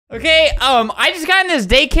Okay, I just got in this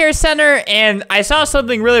daycare center and I saw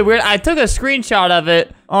something really weird. I took a screenshot of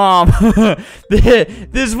it.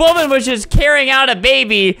 This woman was just carrying out a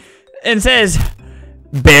baby and says,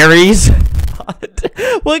 berries.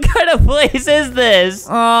 What kind of place is this?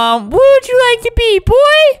 What would you like to be,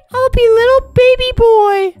 boy? I'll be little baby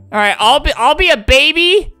boy. All right, I'll be a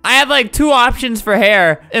baby. I have like 2 options for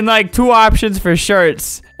hair and like 2 options for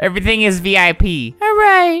shirts. Everything is VIP. All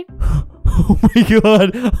right. Oh my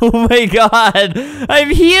god. Oh my god. I'm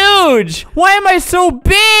huge. Why am I so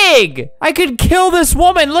big? I could kill this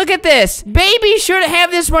woman. Look at this. Baby shouldn't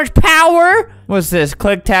have this much power. What's this?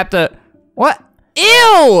 Click, tap the... What?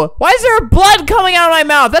 Ew! Why is there blood coming out of my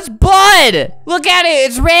mouth? That's blood! Look at it,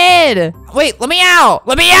 it's red! Wait, let me out!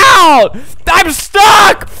 Let me out! I'm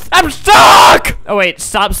stuck! I'm stuck! Oh wait,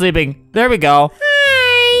 stop sleeping. There we go.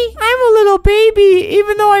 Hi! I'm a little baby,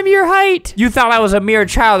 even though I'm your height. You thought I was a mere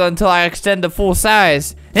child until I extend to full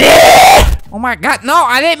size. Oh my god, no,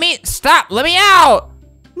 I didn't mean... Stop, let me out!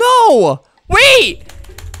 No! Wait!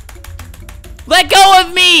 Let go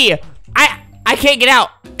of me! I can't get out.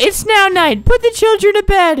 It's now night. Put the children to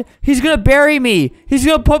bed. He's gonna bury me. He's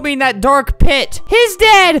gonna put me in that dark pit. He's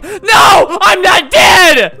dead. No, I'm not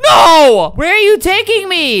dead. No. Where are you taking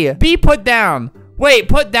me? Be put down. Wait,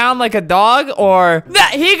 put down like a dog or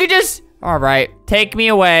that he could just. All right, take me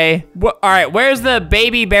away. All right, where's the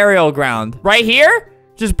baby burial ground? Right here?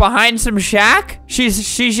 Just behind some shack? She's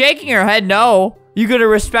shaking her head no. You gonna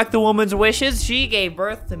respect the woman's wishes? She gave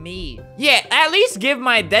birth to me. Yeah, at least give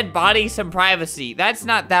my dead body some privacy. That's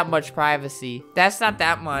not that much privacy. That's not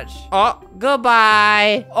that much. Oh,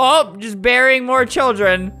 goodbye. Oh, just burying more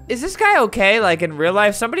children. Is this guy okay, like in real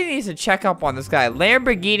life? Somebody needs to check up on this guy.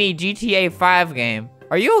 Lamborghini GTA 5 game.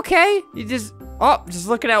 Are you okay? You just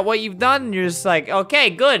looking at what you've done, and you're just like, okay,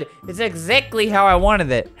 good. It's exactly how I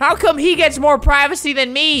wanted it. How come he gets more privacy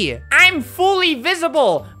than me? I'm fully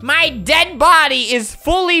visible. My dead body is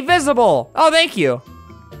fully visible. Oh, thank you.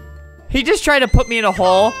 He just tried to put me in a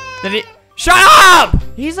hole. Then he... Shut up!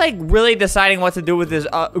 He's like really deciding what to do with his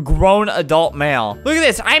grown adult male. Look at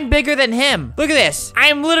this. I'm bigger than him. Look at this.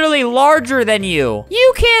 I'm literally larger than you.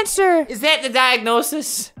 You cancer. Is that the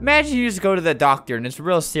diagnosis? Imagine you just go to the doctor and it's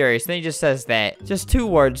real serious. And he just says that. Just 2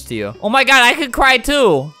 words to you. Oh my god, I could cry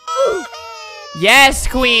too. Yes,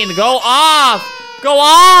 queen. Go off. Go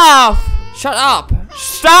off. Shut up.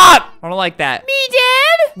 Stop. I don't like that. Me,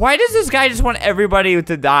 Dad? Why does this guy just want everybody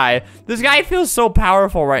to die? This guy feels so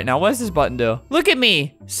powerful right now. What does this button do? Look at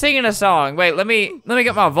me singing a song. Wait, let me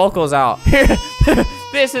get my vocals out.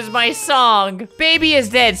 This is my song. Baby is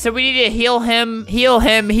dead, so we need to heal him. Heal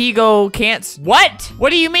him. He go can't. What? What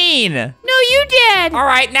do you mean? No, you dead. All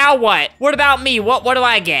right, now what? What about me? What do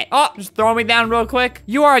I get? Oh, just throw me down real quick.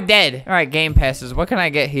 You are dead. All right, game passes. What can I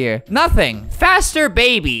get here? Nothing. Faster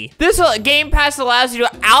baby. This game pass allows you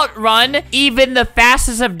to outrun even the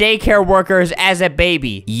fastest of daycare workers as a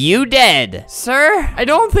baby. You dead. Sir, I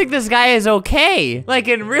don't think this guy is okay. Like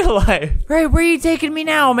in real life. Right, where are you taking me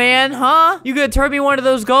now, man? Huh? You gonna turn me one of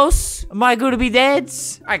those ghosts? Am I gonna be dead?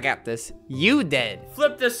 I got this. You dead.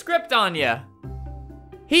 Flip the script on ya.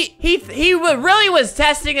 He really was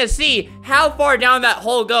testing to see how far down that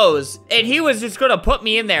hole goes, and he was just gonna put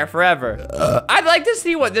me in there forever. I'd like to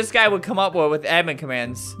see what this guy would come up with admin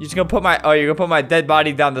commands. You're just gonna put you're gonna put my dead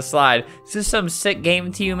body down the slide. Is this some sick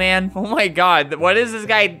game to you, man? Oh my god, what is this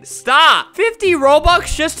guy? Stop! 50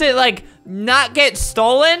 Robux just to like not get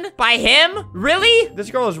stolen by him? Really?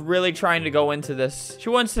 This girl is really trying to go into this. She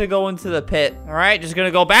wants to go into the pit. All right, just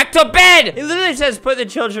gonna go back to bed. It literally says put the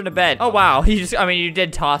children to bed. Oh wow, you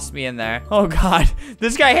did toss me in there. Oh god,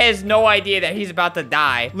 this guy has no idea that he's about to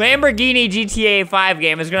die. Lamborghini GTA 5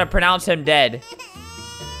 game is gonna pronounce him dead.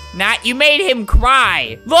 Not, you made him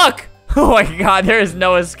cry. Look. Oh my god, there is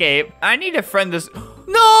no escape. I need to friend this.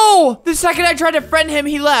 No! The second I tried to friend him,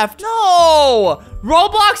 he left. No!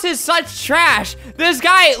 Roblox is such trash. This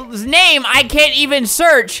guy's name I can't even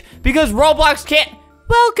search because Roblox can't.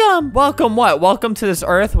 Welcome. Welcome what? Welcome to this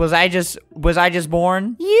earth? Was I just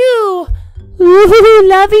born? You. Ooh,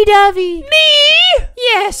 lovey-dovey. Me?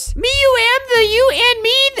 Yes. Me, you, and the you, and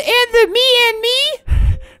me, and the me, and me.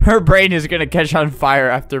 Her brain is gonna catch on fire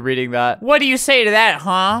after reading that. What do you say to that,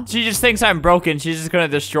 huh? She just thinks I'm broken. She's just gonna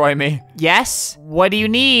destroy me. Yes? What do you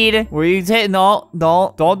need? Were you no,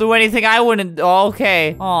 don't do anything I wouldn't. Oh,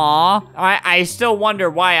 okay. Aw. I still wonder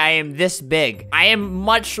why I am this big. I am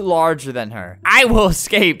much larger than her. I will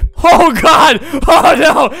escape. Oh, God. Oh,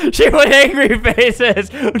 no. She put angry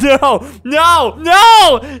faces. No, no,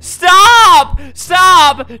 no. Stop.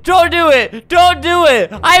 Stop. Don't do it. Don't do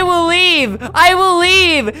it. I will leave. I will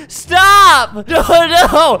leave. babe, stop. No,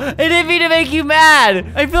 no, I didn't mean to make you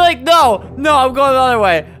mad. I feel like, no, I'm going the other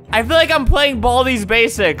way. I feel like I'm playing Baldi's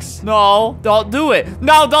Basics. No, don't do it.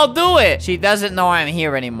 No, don't do it. She doesn't know I'm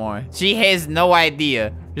here anymore. She has no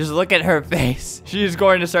idea. Just look at her face. She is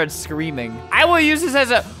going to start screaming. I will use this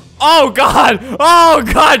as a... Oh, God. Oh,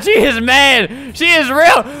 God. She is mad. She is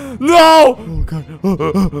real. No. Oh, God.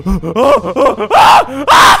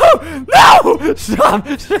 No. Stop.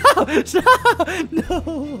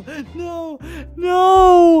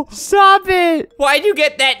 No. Stop it. Why'd you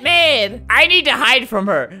get that mad? I need to hide from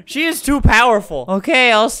her. She is too powerful.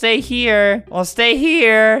 Okay, I'll stay here.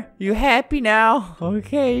 You happy now?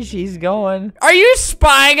 Okay, she's going. Are you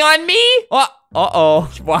spying on me? Uh-oh.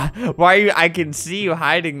 Why are you? I can see you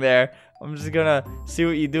hiding there. I'm just gonna see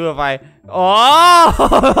what you do if I... Oh!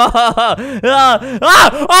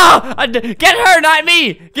 Get her, not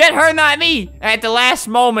me! Get her, not me! At the last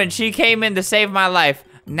moment, she came in to save my life.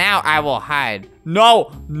 Now I will hide.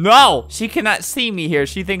 No! She cannot see me here.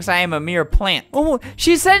 She thinks I am a mere plant. Oh,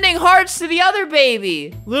 she's sending hearts to the other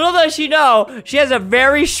baby. Little does she know, she has a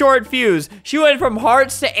very short fuse. She went from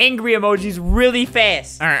hearts to angry emojis really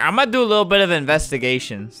fast. All right, I'm gonna do a little bit of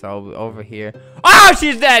investigation. So over here. Oh,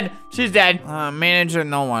 she's dead. Manager,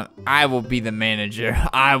 no one. I will be the manager.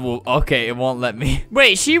 Okay, it won't let me.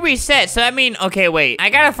 Wait, she reset. So that means, okay, wait. I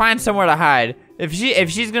gotta find somewhere to hide. If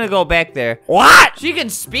she's gonna go back there. What? She can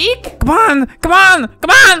speak? Come on!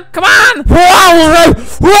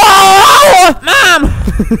 Whoa! Mom!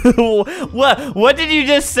 What did you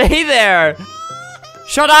just say there?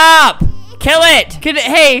 Shut up! Kill it!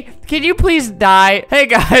 Hey, can you please die? Hey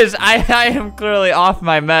guys, I am clearly off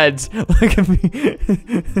my meds. Look at me.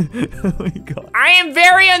 Oh my God. I am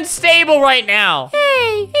very unstable right now.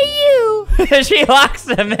 Hey you. She locks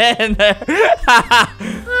him in there.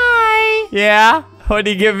 Hi. Yeah? What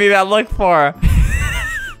do you give me that look for?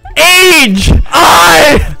 Age!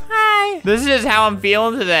 Hi. This is just how I'm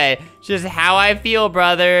feeling today. Just how I feel,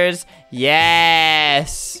 brothers.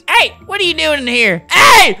 Yes. Hey, what are you doing in here?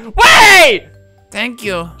 Hey, wait! Thank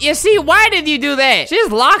you. You see, why did you do that? She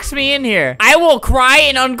just locks me in here. I will cry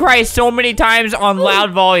and uncry so many times on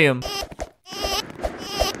loud volume.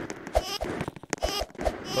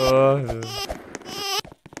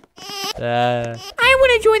 I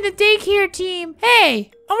want to join the daycare team.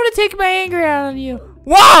 Hey, I'm gonna take my anger out on you.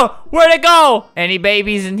 Whoa! Where'd it go? Any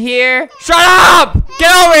babies in here? Shut up!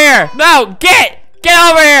 Get over here! No, get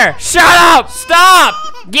over here! Shut up! Stop!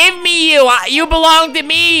 Give me you! You belong to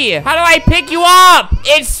me! How do I pick you up?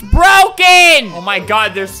 It's broken! Oh my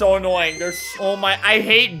God, they're so annoying. I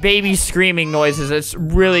hate baby screaming noises. It's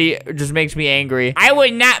really just makes me angry. I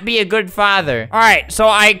would not be a good father. All right, so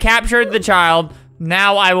I captured the child.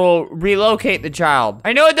 Now I will relocate the child.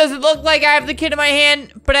 I know it doesn't look like I have the kid in my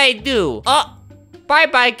hand, but I do. Oh,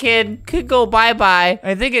 bye-bye, kid. Could go bye-bye.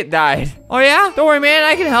 I think it died. Oh, yeah? Don't worry, man.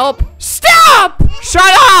 I can help. Stop! Shut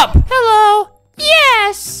up! Hello.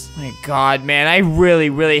 Yes. My God, man. I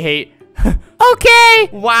really hate... Okay.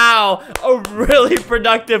 Wow. A really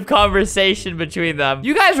productive conversation between them.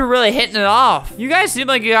 You guys were really hitting it off. You guys seem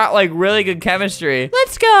like you got like really good chemistry.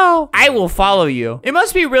 Let's go. I will follow you. It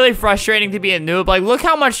must be really frustrating to be a noob. Like, look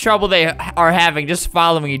how much trouble they are having just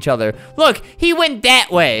following each other. Look, he went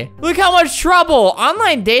that way. Look how much trouble.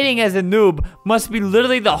 Online dating as a noob must be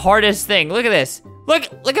literally the hardest thing. Look at this.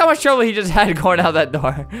 Look how much trouble he just had going out that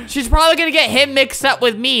door. She's probably gonna get him mixed up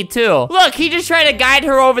with me too. Look, he just tried to guide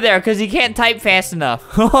her over there because he can't type fast enough.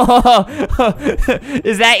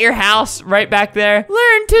 Is that your house right back there?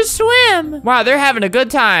 Learn to swim. Wow, they're having a good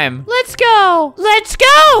time. Let's go. Let's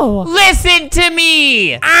go. Listen to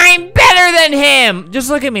me. I'm better than him. Just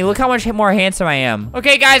look at me. Look how much more handsome I am.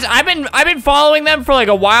 Okay, guys, I've been following them for like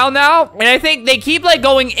a while now, and I think they keep like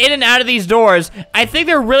going in and out of these doors. I think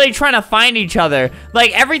they're really trying to find each other.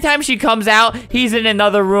 Like, every time she comes out, he's in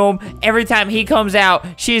another room. Every time he comes out,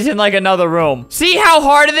 she's in, like, another room. See how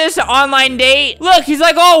hard it is to online date? Look, he's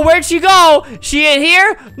like, oh, where'd she go? She in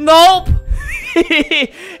here? Nope.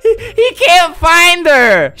 He can't find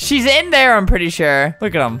her. She's in there, I'm pretty sure.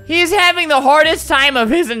 Look at him. He's having the hardest time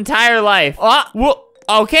of his entire life.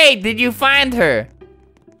 Okay, did you find her?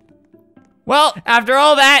 Well, after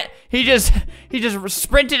all that, he just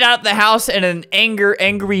sprinted out the house in an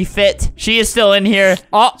angry fit. She is still in here.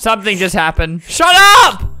 Oh, something just happened. Shut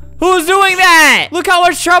up! Who's doing that? Look how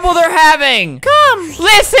much trouble they're having. Come,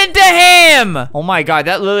 listen to him. Oh my God,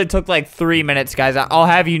 that literally took like 3 minutes, guys. I'll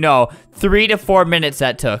have you know, 3 to 4 minutes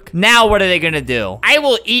that took. Now what are they gonna do? I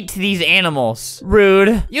will eat these animals.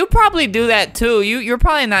 Rude. You probably do that too. You're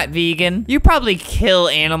probably not vegan. You probably kill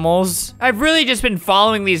animals. I've really just been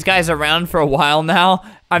following these guys around for a while now.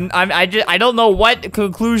 I don't know what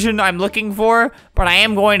conclusion I'm looking for, but I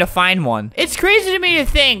am going to find one. It's crazy to me to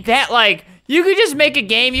think that, like, you could just make a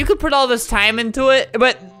game, you could put all this time into it,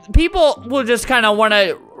 but people will just kind of want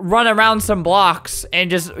to run around some blocks and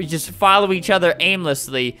just follow each other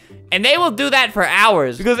aimlessly. And they will do that for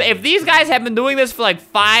hours. Because if these guys have been doing this for like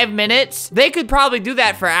 5 minutes, they could probably do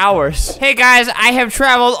that for hours. Hey guys, I have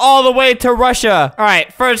traveled all the way to Russia. All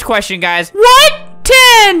right, first question, guys. What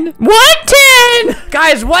 10? What 10?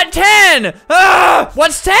 Guys, what 10?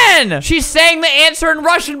 What's 10? She's saying the answer in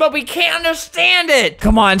Russian, but we can't understand it.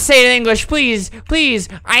 Come on, say it in English, please. Please,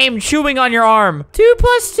 I am chewing on your arm. 2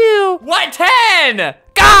 + 2. What 10?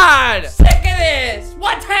 God, sick of this.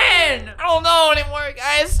 What 10? I don't know anymore,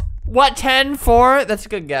 guys. What, 10, 4? That's a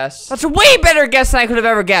good guess. That's a way better guess than I could have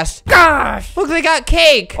ever guessed. Gosh, look, they got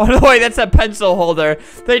cake. Oh, no, wait, that's a pencil holder.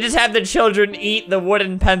 They just have the children eat the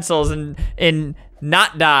wooden pencils and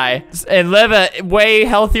not die and live a way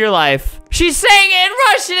healthier life. She's saying it in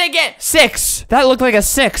Russian again. 6. That looked like a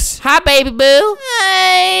 6. Hi, baby boo.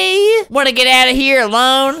 Hi. Want to get out of here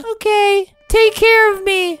alone? Okay. Take care of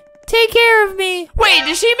me. Take care of me. Wait,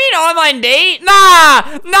 does she mean online date?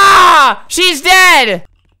 Nah. She's dead.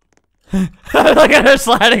 Look at her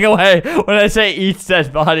sliding away when I say eats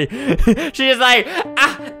dead body. She's like,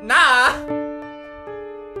 nah.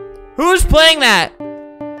 Who's playing that?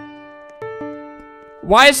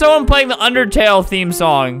 Why is someone playing the Undertale theme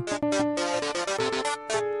song?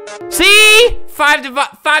 See? 5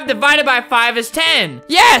 divided by 5 is 10.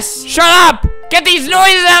 Yes! Shut up! Get these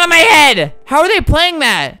noises out of my head! How are they playing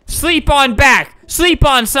that? Sleep on back. Sleep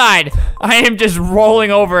on side. I am just rolling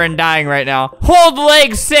over and dying right now. Hold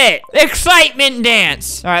leg sit. Excitement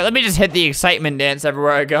dance. All right, let me just hit the excitement dance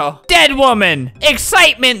everywhere I go. Dead woman.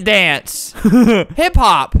 Excitement dance. Hip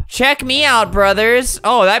hop. Check me out, brothers.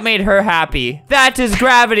 Oh, that made her happy. That is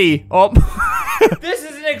gravity. Oh. This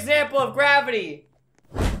is an example of gravity.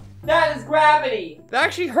 That is gravity. That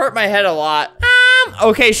actually hurt my head a lot.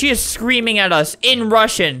 Okay, she is screaming at us in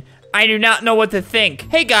Russian. I do not know what to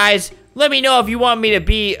think. Hey guys, let me know if you want me to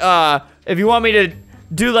be, if you want me to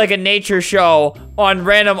do like a nature show on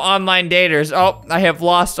random online daters. Oh, I have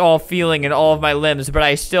lost all feeling in all of my limbs, but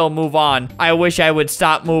I still move on. I wish I would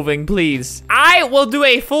stop moving, please. I will do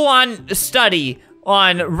a full-on study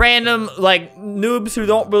on random, like, noobs who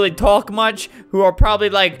don't really talk much, who are probably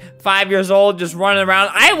like 5 years old, just running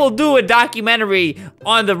around. I will do a documentary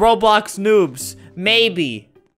on the Roblox noobs. Maybe.